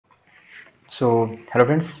So hello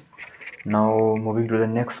friends, now moving to the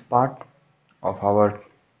next part of our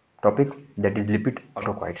topic, that is lipid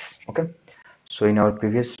autocoids. Okay, so in our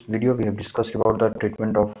previous video we have discussed about the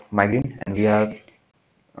treatment of migraine, and we are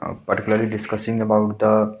particularly discussing about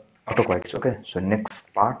the autocoids. Okay, so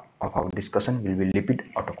next part of our discussion will be lipid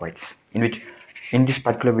autocoids, in which in this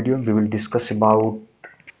particular video we will discuss about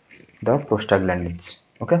the prostaglandins.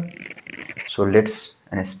 Okay, so let's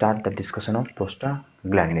start the discussion of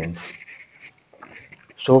prostaglandins.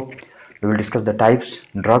 So we will discuss the types,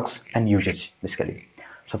 drugs, and usage basically.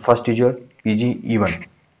 So first is your PGE1.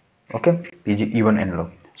 Okay, PGE1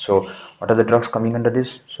 analog. So what are the drugs coming under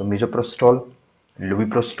this? So misoprostol,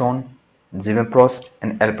 lubiprostone, zimeprost,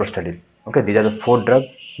 and alprostadil. Okay, these are the four drugs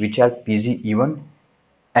which are PGE1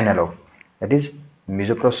 analog. That is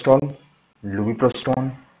misoprostol,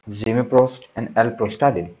 lubiprostone, zimeprost, and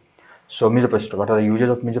alprostadil. So misoprostol, what are the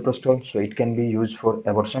uses of misoprostol? So it can be used for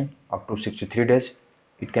abortion up to 63 days.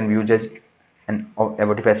 It can be used as an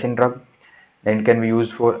abortifacient drug. Then it can be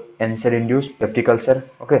used for NSAID-induced peptic ulcer.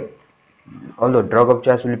 Okay, although drug of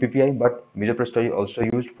choice will be PPI, but misoprostol is also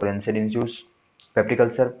used for NSAID-induced peptic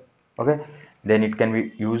ulcer. Okay, then it can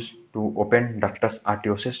be used to open ductus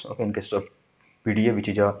arteriosus. Okay, in case of PDA, which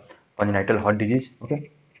is a congenital heart disease.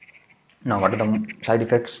 Okay, now, what are the side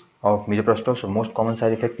effects of misoprostol? So, most common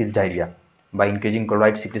side effect is diarrhea. By increasing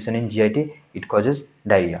chloride secretion in GIT, it causes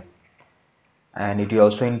diarrhea, and it is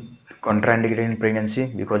also contraindicated in pregnancy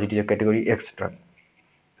because it is a category X drug.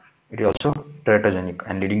 It is also teratogenic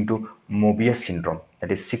and leading to Mobius syndrome,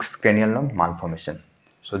 that is sixth cranial nerve malformation.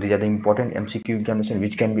 So, these are the important MCQ examination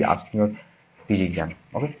which can be asked in your PG exam.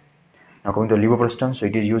 Okay. Now, coming to levoprostone, so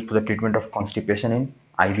it is used for the treatment of constipation in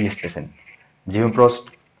IBS patient. Zimeprost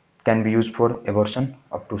can be used for abortion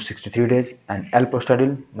up to 63 days, and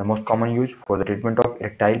alprostadil, the most common use for the treatment of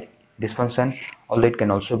erectile dysfunction, although it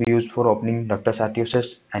can also be used for opening ductus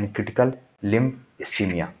arteriosus and critical limb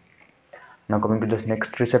ischemia. Now coming to the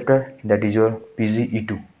next receptor, that is your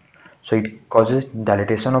PGE2. So it causes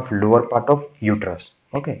dilatation of lower part of uterus.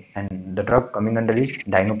 Okay, and the drug coming under is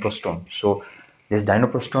dinoprostone. So this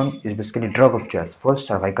dinoprostone is basically drug of choice for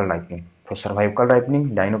cervical ripening. For cervical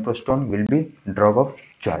ripening, dinoprostone will be drug of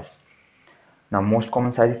choice. Now most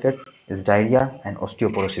common side effect is diarrhea and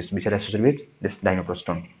osteoporosis, which are associated with this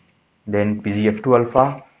dinoprostone. Then PGF2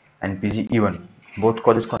 alpha and PGE1 both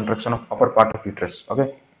causes contraction of upper part of uterus.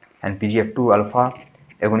 Okay, and PGF2 alpha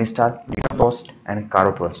agonists are dinoprost and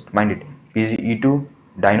caroprost. Mind it, PGE2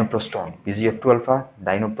 dinoprostone, PGF2 alpha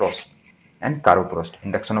dinoprost, and caroprost.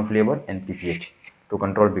 Induction of labor and PPH to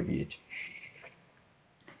control BPH.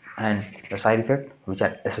 And the side effect which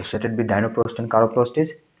are associated with dinoprost and caroprost is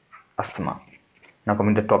asthma. Now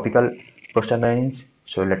coming to topical prostaglandins,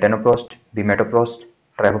 so latanoprost, bimatoprost,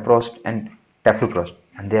 travoprost, and tafluprost,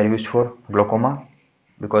 and they are used for glaucoma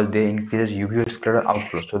because they increase uveoscleral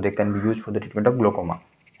outflow, so they can be used for the treatment of glaucoma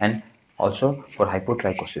and also for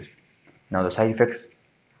hypotrichosis. Now the side effects: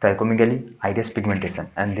 trichomegaly, iris pigmentation,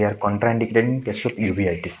 and they are contraindicated in case of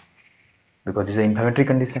uveitis because this is an inflammatory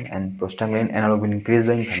condition, and prostaglandin analog will increase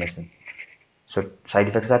the inflammation. So side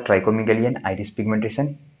effects are trichomegaly and iris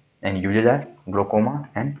pigmentation, and uses are glaucoma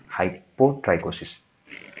and hypotrichosis.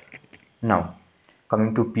 Now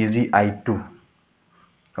coming to PGI2.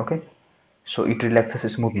 Okay, so it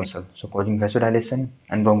relaxes smooth muscle, so causing vasodilation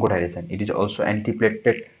and bronchodilation. It is also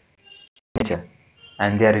antiplatelet nature,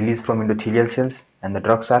 and they are released from endothelial cells, and the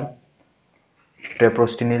drugs are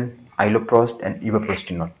treprostinil, iloprost, and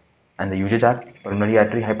evoprostinol. And the uses are pulmonary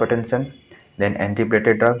artery hypertension, then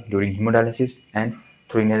antiplatelet drug during hemodialysis, and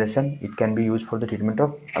through inhalation it can be used for the treatment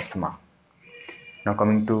of asthma. Now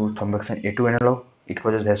coming to thromboxane A2 analog, it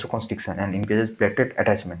causes vasoconstriction and increases platelet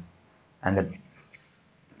attachment, and the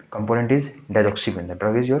component is digoxibane. The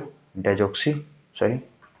drug is your the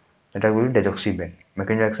drug will be digoxibane.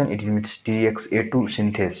 Mechanism of action: it inhibits TXA2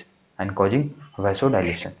 synthase and causing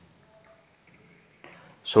vasodilation.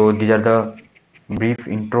 So these are the brief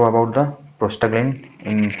intro about the prostaglandin.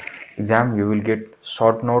 In exam you will get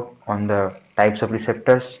short note on the types of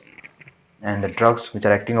receptors and the drugs which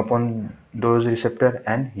are acting upon those receptors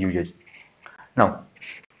and uses. Now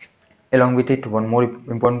along with it, one more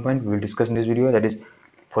important point we will discuss in this video, that is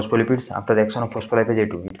phospholipids. After the action of phospholipase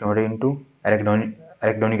A2, it converted into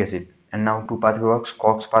arachidonic acid, and now two pathway works: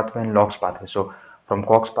 COX pathway and LOX pathway. So from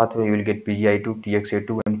COX pathway you will get PGI2,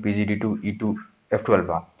 TXA2, and PGD2, E2, F2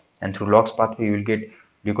 alpha, and through LOX pathway you will get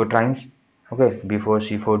leukotrienes, okay, B4,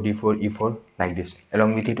 C4, D4, E4, like this.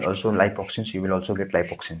 Along with it also lipoxins, you will also get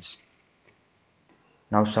lipoxins.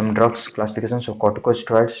 Now some drugs classification. So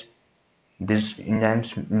corticosteroids, these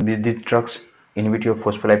drugs inhibit your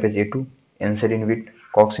phospholipase A2, NSAID inhibit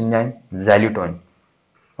COX enzyme, xylitol.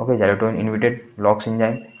 Okay, xylitol inhibited LOX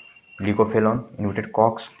enzyme, glycophenol inhibited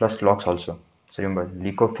COX plus LOX also. So remember,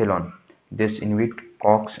 glycophenol, this inhibit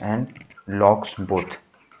COX and LOX both.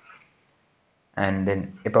 And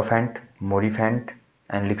then epafant, morifant,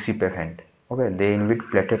 and lixipafant. Okay, they inhibit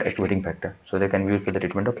platelet activating factor, so they can be used for the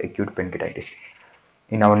treatment of acute pancreatitis.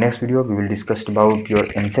 In our next video, we will discuss about your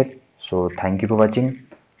NSAT. So thank you for watching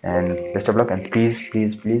and best of luck. And please,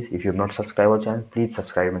 if you have not subscribed our channel, please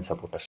subscribe and support us.